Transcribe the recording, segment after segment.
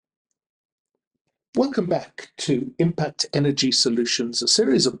Welcome back to Impact Energy Solutions, a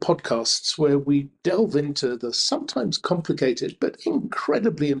series of podcasts where we delve into the sometimes complicated but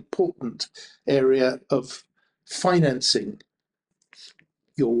incredibly important area of financing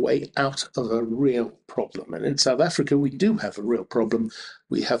your way out of a real problem. And in South Africa, we do have a real problem.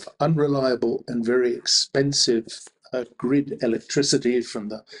 We have unreliable and very expensive grid electricity from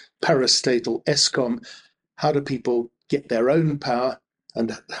the parastatal Eskom. How do people get their own power,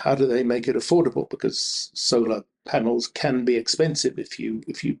 and how do they make it affordable? Because solar panels can be expensive if you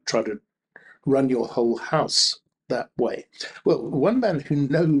try to run your whole house that way. Well, one man who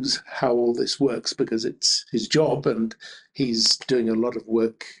knows how all this works, because it's his job and he's doing a lot of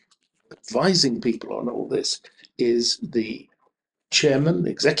work advising people on all this, is the chairman,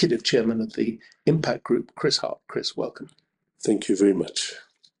 executive chairman of the Impact Group, Chris Hart. Chris, welcome. Thank you very much.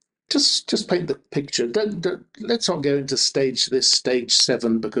 Just paint the picture. Let's not go into stage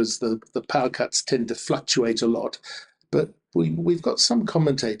 7, because the power cuts tend to fluctuate a lot. But we've got some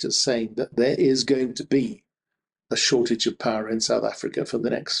commentators saying that there is going to be a shortage of power in South Africa for the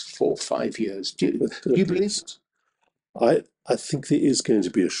next 4 or 5 years. Do you believe it? I think there is going to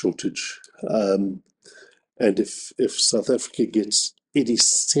be a shortage. And if South Africa gets any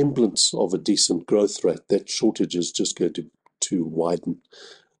semblance of a decent growth rate, that shortage is just going to widen.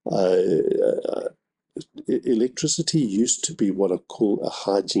 Electricity used to be what I call a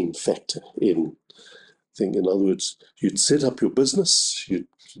hygiene factor in thing. In other words, you'd set up your business, you'd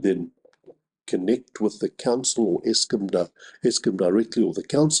then connect with the council or Eskom directly, or the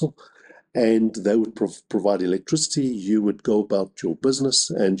council, and they would provide electricity. You would go about your business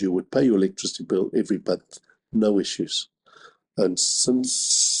and you would pay your electricity bill every month, no issues. And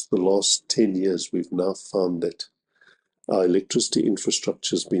since the last 10 years, we've now found that our electricity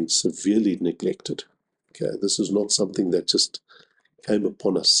infrastructure has been severely neglected. Okay, this is not something that just came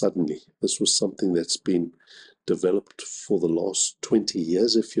upon us suddenly. This was something that's been developed for the last 20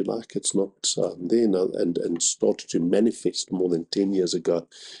 years, if you like. It's not there now, and started to manifest more than 10 years ago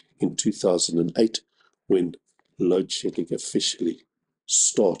in 2008, when load shedding officially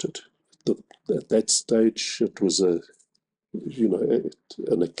started. At that stage, it was an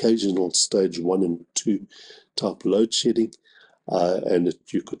occasional stage 1 and 2 type load shedding. And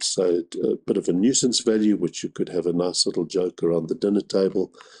you could say a bit of a nuisance value, which you could have a nice little joke around the dinner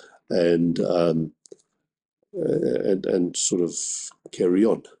table and sort of carry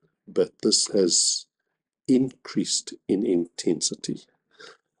on. But this has increased in intensity.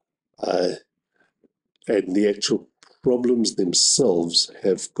 And the actual problems themselves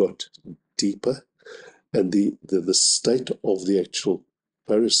have got deeper, and the state of the actual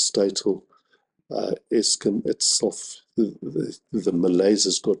parastatal Eskom itself, the malaise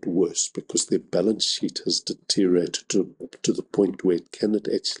has got worse, because their balance sheet has deteriorated to the point where it cannot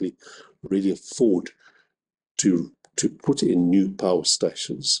actually really afford to put in new power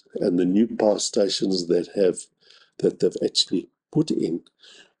stations. And the new power stations that they've actually put in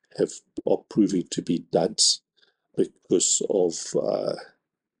are proving to be duds, because of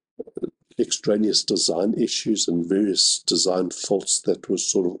extraneous design issues and various design faults that were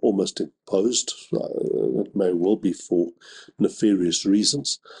sort of almost imposed. It may well be for nefarious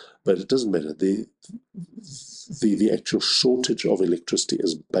reasons, but it doesn't matter. The actual shortage of electricity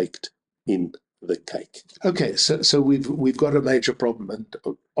is baked in the cake. Okay, so we've got a major problem, and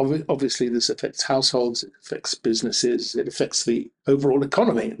obviously this affects households, it affects businesses, it affects the overall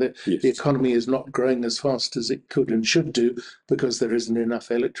economy. Yes. The economy is not growing as fast as it could and should do, because there isn't enough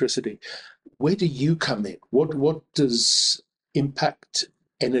electricity. Where do you come in? What does Impact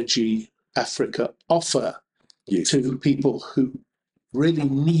Energy Africa offer Yes. to people who really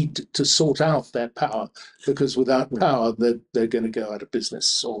need to sort out their power, because without power, they're going to go out of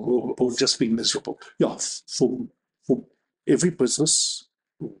business or just be miserable? Yeah, for every business,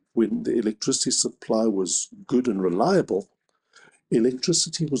 when the electricity supply was good and reliable,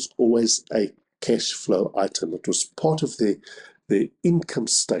 electricity was always a cash flow item. It was part of their income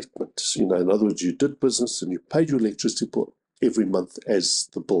statement. In other words, you did business and you paid your electricity bill every month as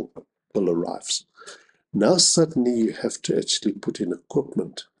the bill arrives. Now suddenly you have to actually put in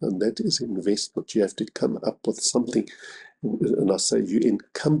equipment, and that is investment. You have to come up with something, and I say you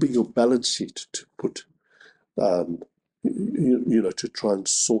encumber your balance sheet to put, to try and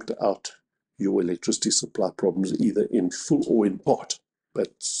sort out your electricity supply problems, either in full or in part.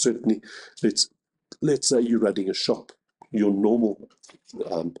 But certainly, let's say you're running a shop. Your normal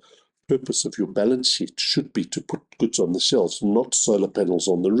purpose of your balance sheet should be to put goods on the shelves, not solar panels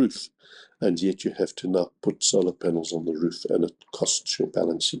on the roof. And yet you have to now put solar panels on the roof, and it costs your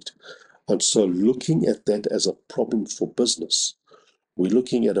balance sheet. And so looking at that as a problem for business We're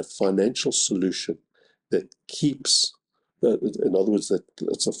looking at a financial solution that keeps, in other words, that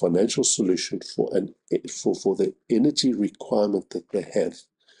it's a financial solution for the energy requirement that they have,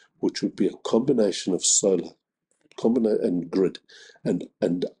 which would be a combination of solar, and grid,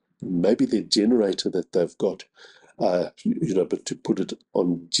 and maybe their generator that they've got, but to put it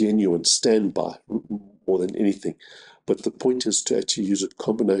on genuine standby more than anything. But the point is to actually use a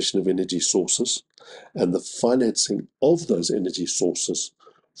combination of energy sources and the financing of those energy sources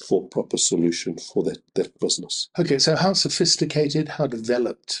for proper solution for that business. Okay, so how sophisticated, how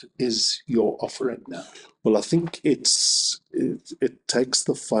developed is your offering now? Well, I think it takes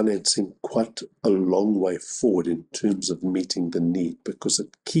the financing quite a long way forward in terms of meeting the need, because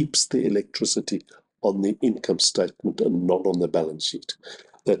it keeps the electricity on the income statement and not on the balance sheet.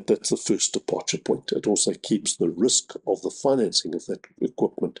 That's the first departure point. It also keeps the risk of the financing of that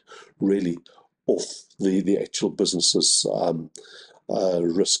equipment really off the actual business's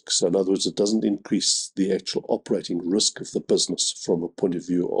risk. So in other words, it doesn't increase the actual operating risk of the business from a point of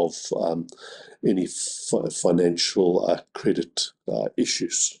view of any financial credit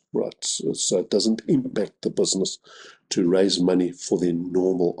issues, right? So it doesn't impact the business to raise money for their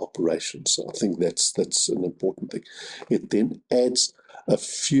normal operations. So I think that's an important thing. It then adds a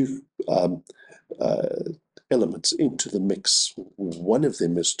few elements into the mix. One of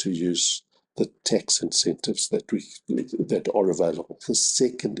them is to use the tax incentives that are available. The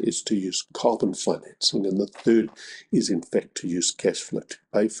second is to use carbon financing, and the third is in fact to use cash flow to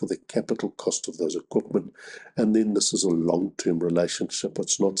pay for the capital cost of those equipment. And then this is a long-term relationship.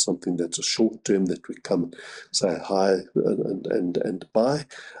 It's not something that's a short-term that we come and say hi and bye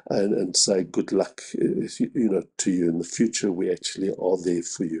and say good luck to you in the future. We actually are there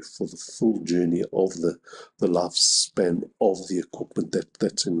for you for the full journey of the lifespan of the equipment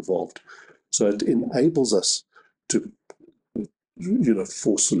that's involved. So it enables us to,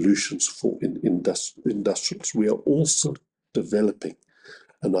 for solutions for industrials. We are also developing,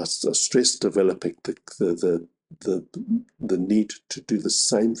 and I stress developing, the need to do the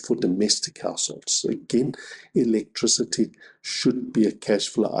same for domestic households. So again, electricity should be a cash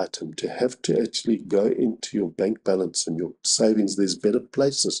flow item. To have to actually go into your bank balance and your savings, there's better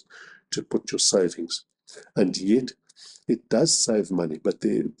places to put your savings. And yet, it does save money, but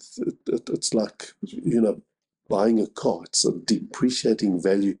it's like, buying a car. It's a depreciating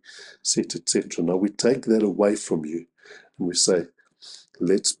value set, etc. Now we take that away from you and we say,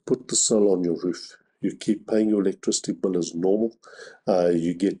 let's put the solar on your roof. You keep paying your electricity bill as normal.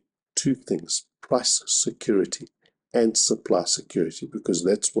 You get two things: price security and supply security, because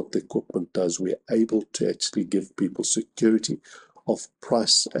that's what the equipment does. We're able to actually give people security of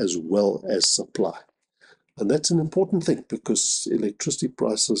price as well as supply. And that's an important thing, because electricity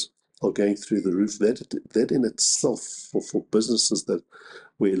prices are going through the roof. That in itself, for businesses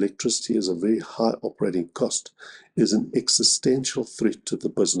where electricity is a very high operating cost, is an existential threat to the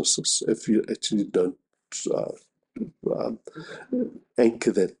businesses if you actually don't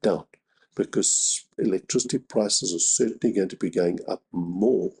anchor that down, because electricity prices are certainly going to be going up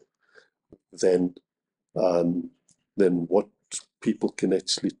more than what people can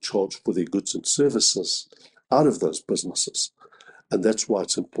actually charge for their goods and services out of those businesses. And that's why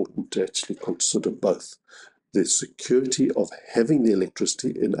it's important to actually consider both. The security of having the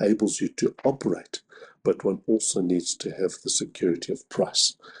electricity enables you to operate, but one also needs to have the security of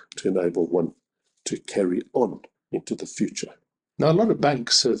price to enable one to carry on into the future. Now, a lot of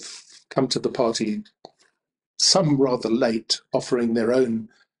banks have come to the party, some rather late, offering their own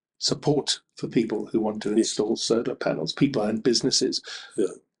support for people who want to install solar panels, people and businesses. Yeah.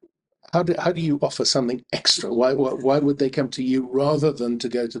 How do you offer something extra? Why would they come to you rather than to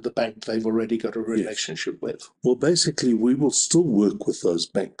go to the bank they've already got a relationship with? Well, basically, we will still work with those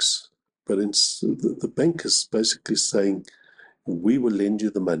banks, but the bank is basically saying, we will lend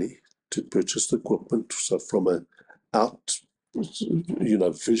you the money to purchase the equipment. So from a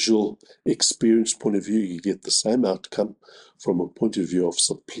visual experience point of view, you get the same outcome from a point of view of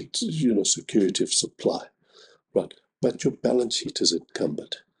security of supply, right? But your balance sheet is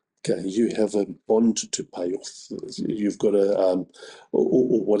encumbered. Okay, you have a bond to pay off. You've got or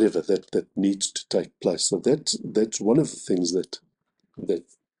whatever that needs to take place. So that's one of the things that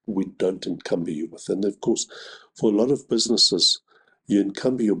we don't encumber you with. And of course, for a lot of businesses, you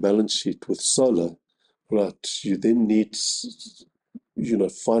encumber your balance sheet with solar, right? You then need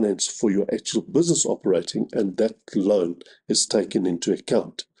finance for your actual business operating, and that loan is taken into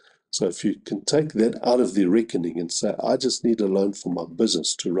account. So if you can take that out of the reckoning and say, I just need a loan for my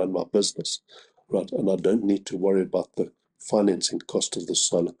business to run my business, right? And I don't need to worry about the financing cost of the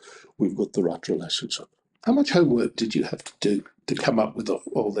solar, we've got the right relationship. How much homework did you have to do to come up with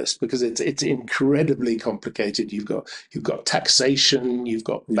all this, because it's incredibly complicated. You've got taxation, you've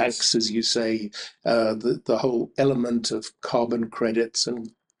got Yes. banks, as you say, the whole element of carbon credits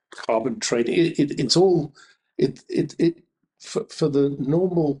and carbon trading. It's all it for the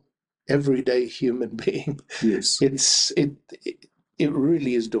normal everyday human being. Yes. It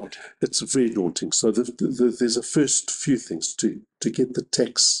really is daunting. It's very daunting. So there's a first few things to get the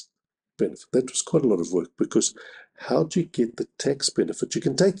tax benefit. That was quite a lot of work, because how do you get the tax benefit? You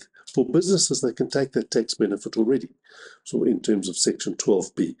can take, for businesses, they can take that tax benefit already. So in terms of Section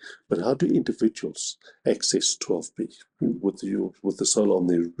 12B, but how do individuals access 12B with the solar on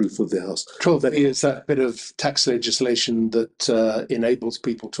the roof of their house? 12B is that bit of tax legislation that enables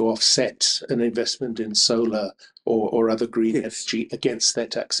people to offset an investment in solar or other green energy against their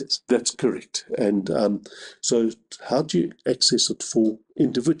taxes. That's correct. And so how do you access it for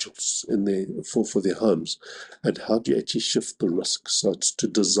individuals for their homes? And how do you actually shift the risk? So it's to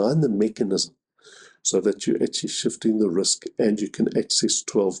design the mechanism so that you're actually shifting the risk and you can access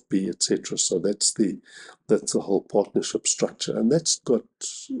 12B, etc. So that's the whole partnership structure, and it's got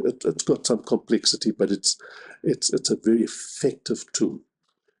some complexity, but it's a very effective tool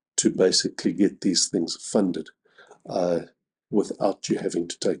to basically get these things funded without you having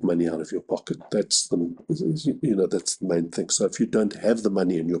to take money out of your pocket. That's the main thing. So if you don't have the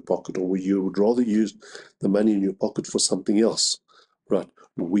money in your pocket, or you would rather use the money in your pocket for something else, right?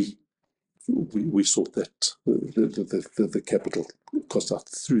 We sort that the capital cost out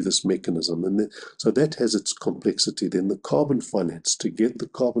through this mechanism, and so that has its complexity. Then the carbon finance, to get the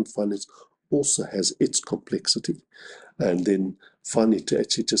carbon finance, also has its complexity, and then finally to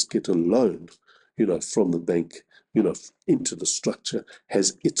actually just get a loan, from the bank, into the structure,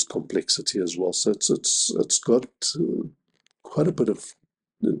 has its complexity as well. So it's got quite a bit of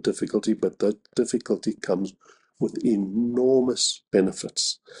difficulty, but that difficulty comes with enormous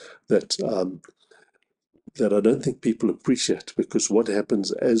benefits that that I don't think people appreciate, because what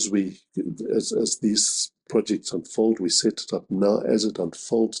happens as these projects unfold, we set it up now, as it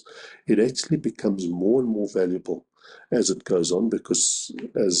unfolds, it actually becomes more and more valuable as it goes on, because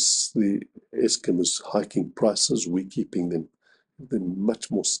as the Eskom is hiking prices, we're keeping them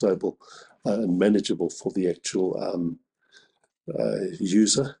much more stable and manageable for the actual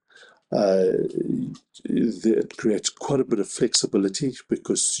user. It creates quite a bit of flexibility,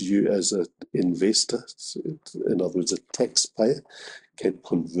 because you, as an investor, in other words, a taxpayer, can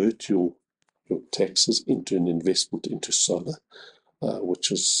convert your taxes into an investment into solar,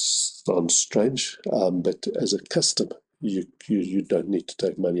 which sounds strange, but as a customer, you don't need to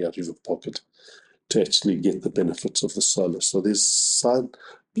take money out of your pocket to actually get the benefits of the solar. So there's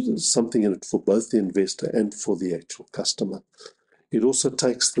something in it for both the investor and for the actual customer. It also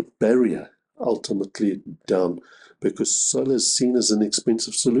takes the barrier ultimately down, because solar is seen as an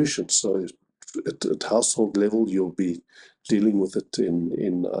expensive solution. So at household level, you'll be dealing with it in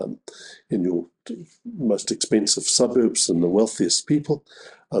your most expensive suburbs and the wealthiest people,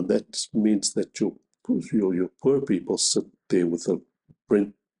 and that means that your poor people sit there with the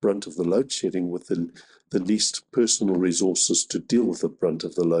brunt of the load shedding, with the least personal resources to deal with the brunt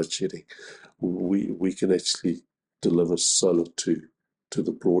of the load shedding. We can actually deliver solar to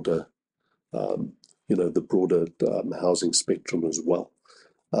the broader, housing spectrum as well.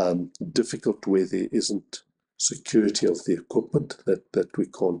 Difficult where there isn't security of the equipment, that we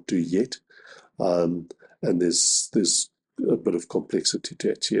can't do yet, and there's a bit of complexity to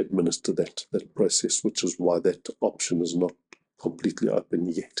actually administer that process, which is why that option is not completely open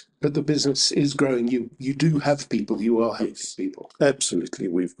yet. But the business is growing. You do have people. You are helping people. Absolutely,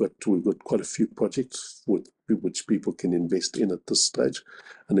 we've got quite a few projects with which people can invest in at this stage,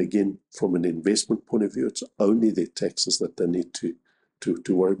 and again, from an investment point of view, it's only their taxes that they need to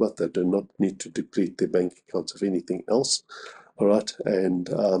worry about. They do not need to deplete their bank accounts of anything else. All right, and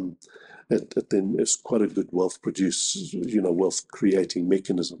it then is quite a good wealth creating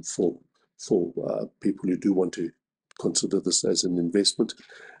mechanism for people who do want to consider this as an investment.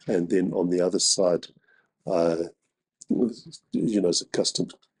 And then on the other side, as a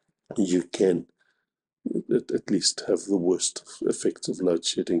customer, you can at least have the worst effects of load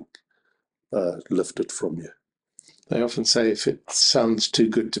shedding lifted from you. They often say if it sounds too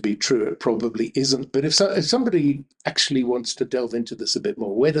good to be true, it probably isn't. But if somebody actually wants to delve into this a bit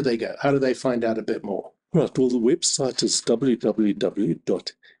more, where do they go? How do they find out a bit more? Right. Well, the website is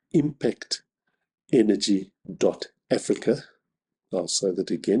www.impactenergy.africa. I'll say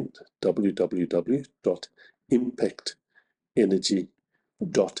that again,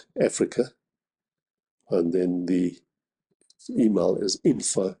 www.impactenergy.africa. And then the email is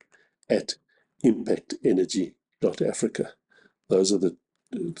info@impactenergy.africa. those are the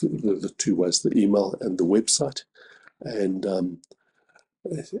two ways: the email and the website. And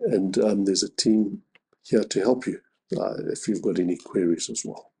there's a team here to help you if you've got any queries as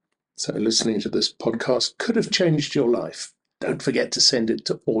well. So listening to this podcast could have changed your life. Don't forget to send it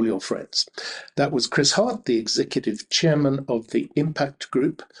to all your friends. That was Chris Hart, the Executive Chairman of the Impact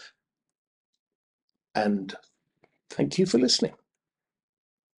Group. And thank you for listening.